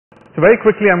So very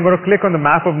quickly, I'm going to click on the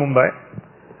map of Mumbai,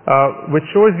 which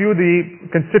shows you the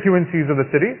constituencies of the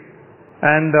city.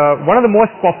 And one of the most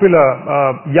popular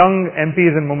young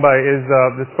MPs in Mumbai is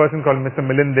this person called Mr.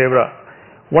 Milind Devra.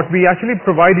 What we actually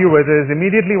provide you with is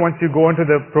immediately once you go into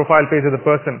the profile page of the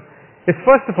person, is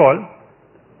first of all,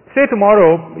 say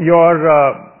tomorrow your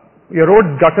road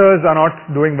gutters are not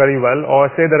doing very well, or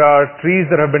say there are trees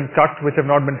that have been cut which have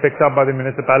not been picked up by the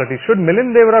municipality. Should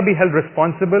Milind Devra be held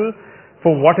responsible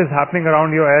for what is happening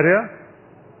around your area?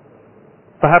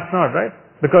 Perhaps not, right?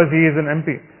 Because he is an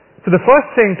MP. So the first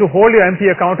thing to hold your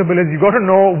MP accountable is you got to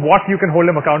know what you can hold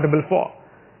him accountable for.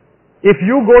 If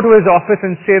you go to his office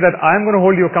and say that I'm going to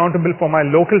hold you accountable for my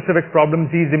local civic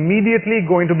problems, he's immediately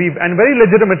going to be, and very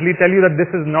legitimately tell you that this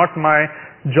is not my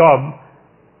job,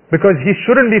 because he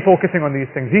shouldn't be focusing on these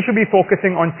things. He should be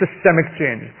focusing on systemic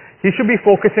change. He should be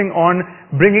focusing on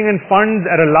bringing in funds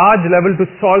at a large level to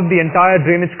solve the entire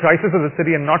drainage crisis of the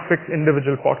city and not fix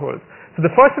individual potholes. So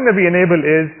the first thing that we enable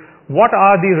is, what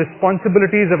are the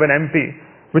responsibilities of an MP,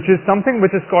 which is something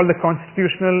which is called the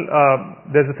constitutional,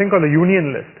 there's a thing called the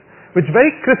union list, which very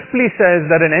crisply says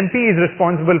that an MP is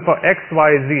responsible for X,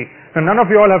 Y, Z. Now none of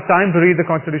you all have time to read the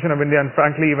Constitution of India, and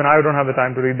frankly even I don't have the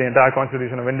time to read the entire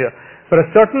Constitution of India. But a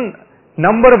certain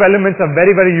number of elements are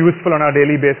very, very useful on our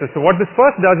daily basis. So what this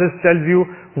first does is tells you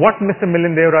what Mr.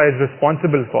 Milind Devra is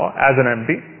responsible for as an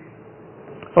MP.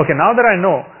 Okay, now that I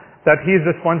know that he is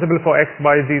responsible for X,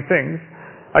 Y, Z things,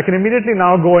 I can immediately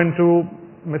now go into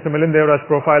Mr. Milind Devra's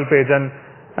profile page, and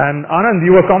Anand,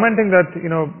 you were commenting that,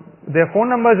 you know, their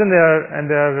phone numbers and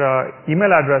their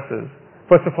email addresses,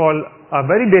 first of all, are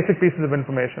very basic pieces of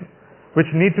information which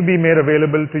need to be made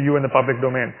available to you in the public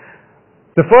domain.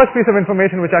 The first piece of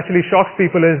information which actually shocks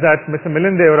people is that Mr.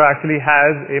 Milind Devra actually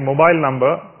has a mobile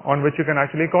number on which you can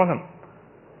actually call him.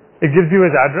 It gives you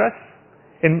his address.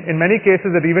 In many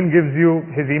cases, it even gives you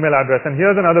his email address. And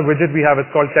here's another widget we have.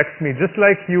 It's called Text Me. Just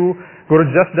like you go to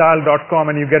justdial.com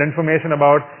and you get information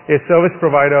about a service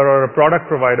provider or a product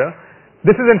provider,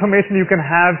 this is information you can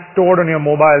have stored on your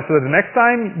mobile, so that the next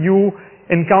time you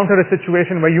encounter a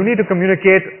situation where you need to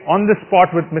communicate on the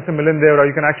spot with Mr. Milind Devra,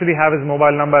 you can actually have his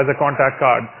mobile number as a contact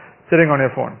card sitting on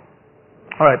your phone.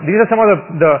 Alright, these are some of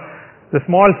the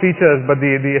small features, but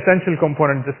the essential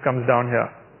component just comes down here.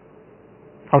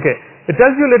 Okay, it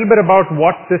tells you a little bit about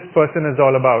what this person is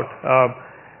all about.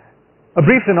 A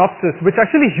brief synopsis which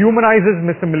actually humanizes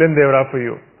Mr. Milind Devra for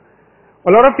you. A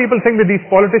lot of people think that these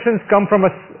politicians come from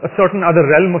a certain other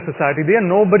realm of society. They are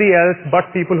nobody else but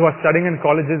people who are studying in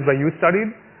colleges where you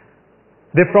studied.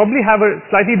 They probably have a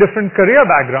slightly different career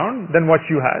background than what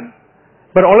you had.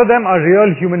 But all of them are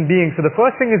real human beings. So the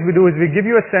first thing is we do is we give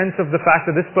you a sense of the fact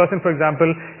that this person, for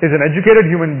example, is an educated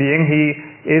human being. He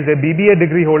is a BBA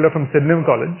degree holder from Sydenham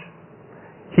College.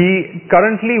 He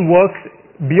currently works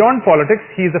beyond politics.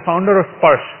 He is the founder of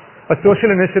Sparsh, a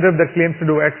social initiative that claims to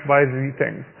do X, Y, Z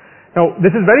things. Now,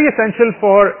 this is very essential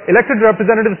for elected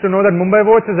representatives to know that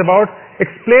MumbaiVotes is about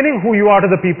explaining who you are to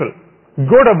the people,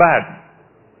 good or bad,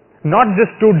 not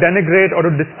just to denigrate or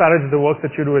to disparage the work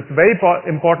that you do. It's very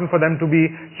important for them to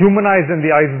be humanized in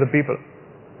the eyes of the people.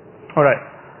 Alright.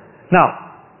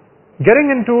 Now, getting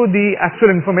into the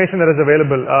actual information that is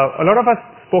available, a lot of us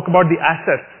spoke about the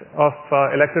assets of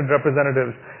elected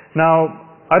representatives. Now,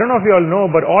 I don't know if you all know,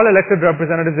 but all elected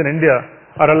representatives in India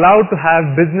are allowed to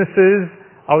have businesses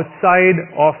outside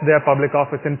of their public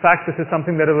office. In fact, this is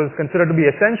something that was considered to be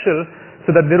essential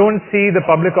so that they don't see the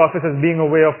public office as being a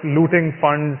way of looting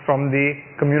funds from the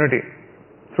community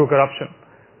through corruption.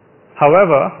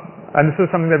 However, and this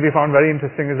is something that we found very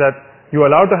interesting, is that you're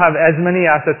allowed to have as many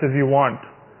assets as you want.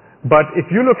 But if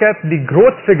you look at the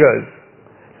growth figures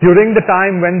during the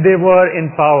time when they were in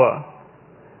power,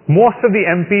 most of the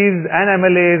MPs and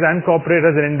MLAs and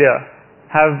corporators in India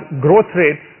have growth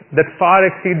rates that far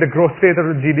exceed the growth rate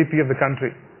of the GDP of the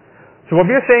country. So what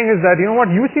we are saying is that, you know what,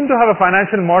 you seem to have a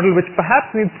financial model which perhaps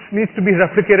needs to be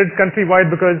replicated countrywide,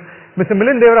 because Mr.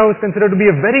 Milind Devra, who is considered to be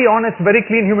a very honest, very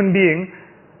clean human being,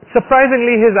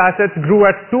 surprisingly his assets grew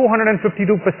at 252%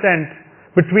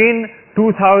 between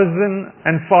 2005,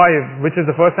 which is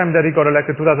the first time that he got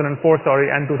elected, 2004,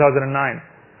 sorry, and 2009.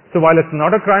 So while it's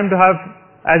not a crime to have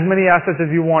as many assets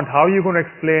as you want, how are you going to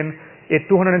explain a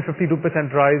 252%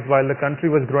 rise while the country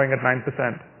was growing at 9%.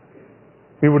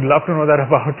 We would love to know that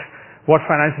about what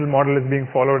financial model is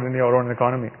being followed in your own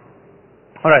economy.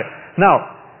 Alright,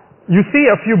 now, you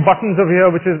see a few buttons over here,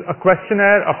 which is a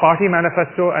questionnaire, a party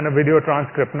manifesto, and a video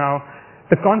transcript. Now,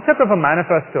 the concept of a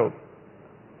manifesto,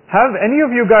 have any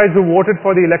of you guys who voted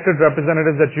for the elected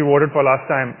representatives that you voted for last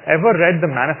time ever read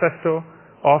the manifesto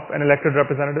of an elected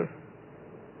representative?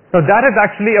 Now that is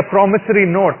actually a promissory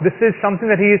note. This is something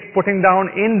that he is putting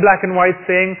down in black and white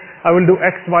saying, I will do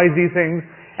X, Y, Z things.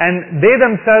 And they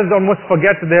themselves almost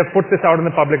forget that they have put this out in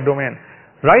the public domain.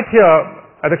 Right here,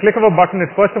 at the click of a button, it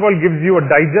first of all gives you a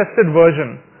digested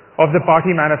version of the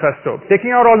party manifesto,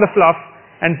 taking out all the fluff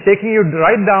and taking you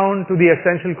right down to the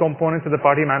essential components of the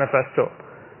party manifesto.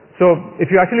 So if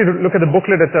you actually look at the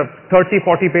booklet, it's a 30,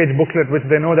 40 page booklet which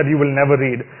they know that you will never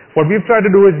read. What we've tried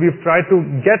to do is we've tried to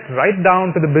get right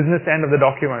down to the business end of the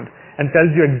document and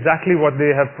tells you exactly what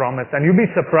they have promised. And you'll be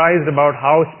surprised about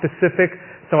how specific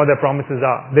some of their promises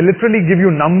are. They literally give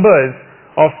you numbers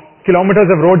of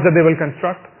kilometers of roads that they will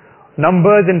construct,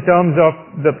 numbers in terms of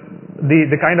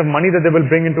the kind of money that they will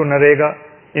bring into Narega,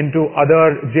 into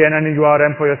other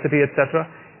JNNURM for your city, etc.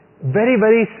 Very,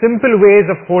 very simple ways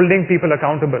of holding people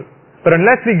accountable. But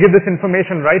unless we give this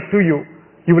information right to you,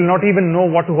 you will not even know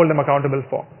what to hold them accountable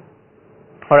for.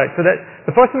 Alright, so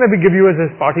the first thing that we give you is this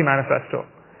party manifesto.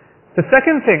 The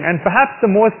second thing, and perhaps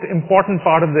the most important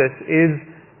part of this, is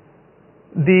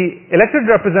the elected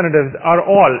representatives are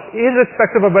all,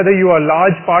 irrespective of whether you are a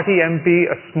large party MP,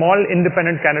 a small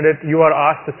independent candidate, you are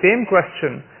asked the same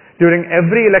question during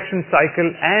every election cycle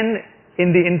and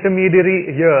in the intermediary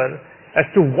year as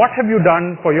to what have you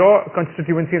done for your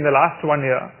constituency in the last 1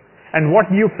 year and what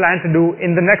do you plan to do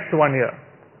in the next 1 year.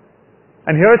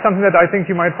 And here is something that I think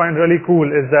you might find really cool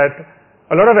is that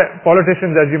a lot of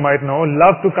politicians, as you might know,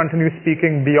 love to continue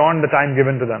speaking beyond the time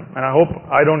given to them. And I hope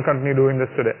I don't continue doing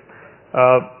this today.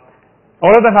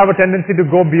 All of them have a tendency to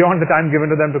go beyond the time given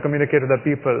to them to communicate with their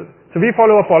people. So we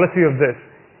follow a policy of this.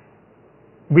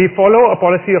 We follow a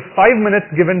policy of 5 minutes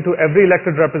given to every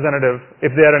elected representative,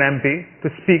 if they are an MP,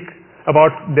 to speak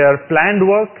about their planned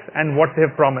work and what they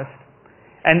have promised.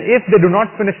 And if they do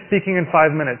not finish speaking in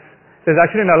 5 minutes, there's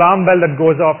actually an alarm bell that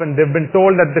goes off and they've been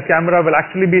told that the camera will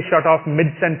actually be shut off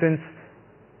mid-sentence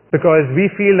because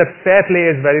we feel that fair play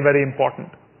is very, very important.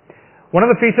 One of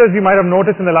the features you might have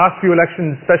noticed in the last few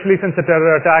elections, especially since the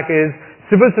terror attack, is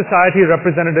civil society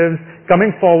representatives coming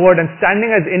forward and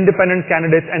standing as independent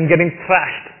candidates and getting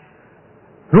thrashed,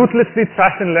 ruthlessly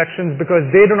thrashed in elections because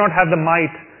they do not have the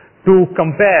might to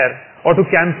compare or to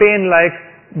campaign like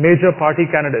major party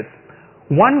candidates.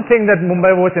 One thing that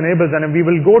MumbaiVotes enables, and we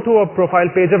will go to a profile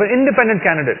page of an independent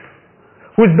candidate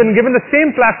who's been given the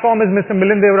same platform as Mr.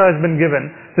 Milind Devra has been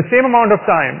given, the same amount of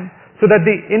time, so that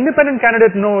the independent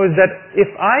candidate knows that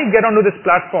if I get onto this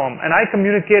platform and I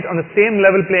communicate on the same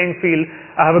level playing field,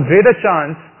 I have a greater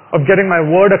chance of getting my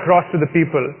word across to the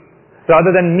people,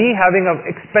 rather than me having an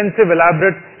expensive,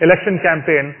 elaborate election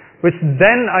campaign, which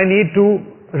then I need to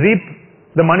reap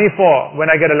the money for when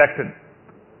I get elected.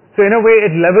 So in a way,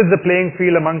 it levels the playing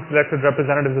field amongst elected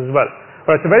representatives as well.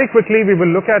 Alright, so very quickly, we will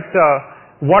look at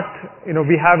what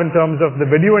we have in terms of the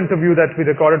video interview that we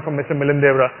recorded from Mr. Milind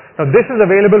Devra. Now this is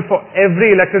available for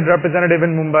every elected representative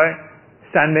in Mumbai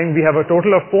standing. We have a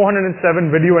total of 407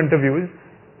 video interviews,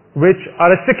 which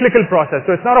are a cyclical process.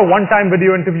 So it's not a one-time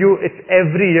video interview, it's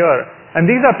every year.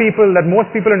 And these are people that most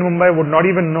people in Mumbai would not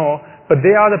even know, but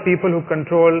they are the people who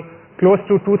control close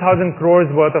to 2,000 crores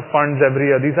worth of funds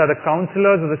every year. These are the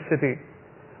councillors of the city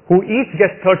who each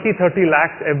get 30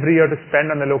 lakhs every year to spend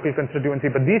on the local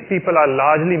constituency. But these people are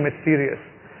largely mysterious.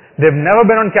 They've never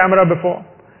been on camera before.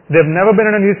 They've never been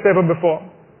in a newspaper before.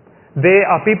 They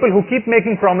are people who keep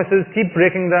making promises, keep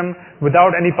breaking them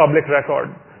without any public record.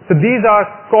 So these are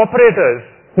corporators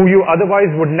who you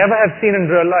otherwise would never have seen in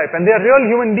real life. And they are real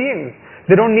human beings.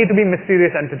 They don't need to be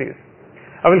mysterious entities.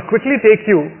 I will quickly take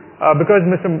you because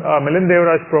Mr. Milind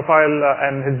Devra's profile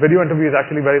and his video interview is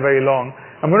actually very, very long.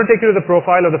 I'm going to take you to the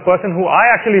profile of the person who I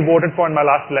actually voted for in my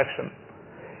last election.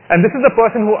 And this is the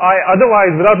person who I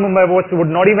otherwise, without MumbaiVotes, would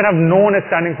not even have known as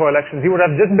standing for elections. He would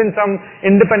have just been some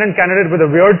independent candidate with a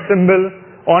weird symbol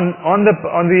on the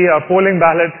polling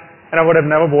ballot, and I would have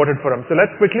never voted for him. So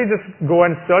let's quickly just go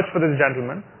and search for this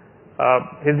gentleman.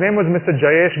 His name was Mr.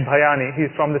 Jayesh Bhayani. He's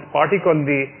from this party called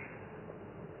the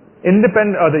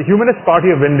Humanist Party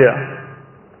of India.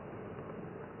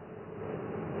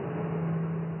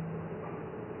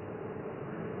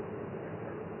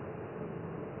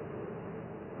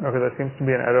 Okay, there seems to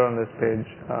be an error on this page.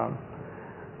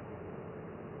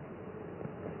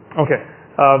 Okay,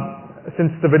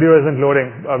 since the video isn't loading,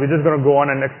 we're just going to go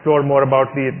on and explore more about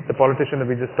the politician that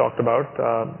we just talked about.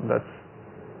 That's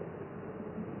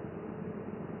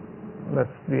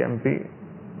the MP.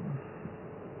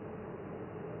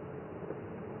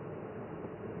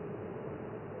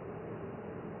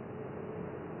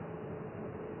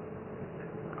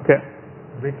 Okay.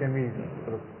 Vic, can we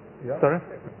sort of, Sorry?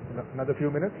 Another few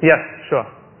minutes? Yes, sure.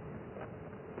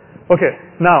 Okay,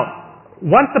 now,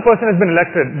 once the person has been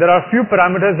elected, there are a few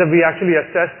parameters that we actually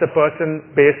assess the person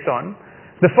based on.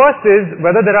 The first is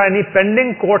whether there are any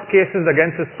pending court cases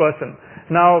against this person.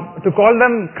 Now, to call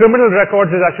them criminal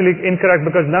records is actually incorrect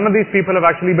because none of these people have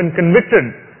actually been convicted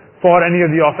for any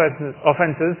of the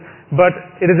offenses, but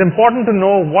it is important to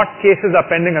know what cases are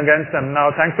pending against them. Now,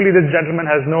 thankfully, this gentleman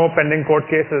has no pending court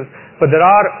cases, but there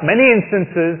are many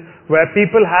instances where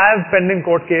people have pending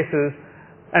court cases,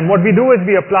 and what we do is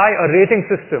we apply a rating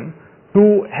system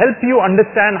to help you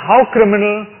understand how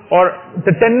criminal or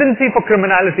the tendency for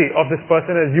criminality of this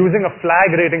person is using a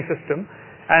flag rating system.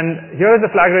 And here is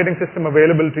the flag rating system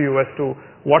available to you as to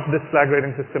what this flag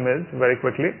rating system is very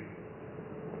quickly.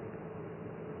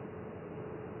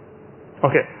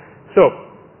 Okay, so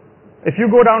if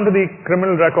you go down to the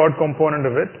criminal record component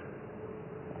of it,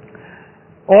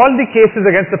 all the cases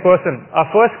against the person are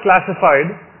first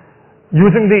classified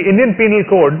using the Indian Penal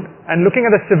Code and looking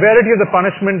at the severity of the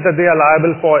punishment that they are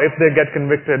liable for if they get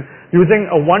convicted using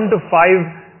a 1 to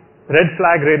 5 red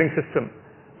flag rating system.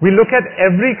 We look at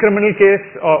every criminal case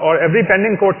or every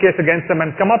pending court case against them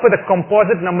and come up with a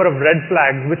composite number of red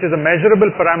flags, which is a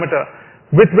measurable parameter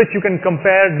with which you can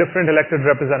compare different elected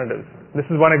representatives. This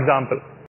is one example.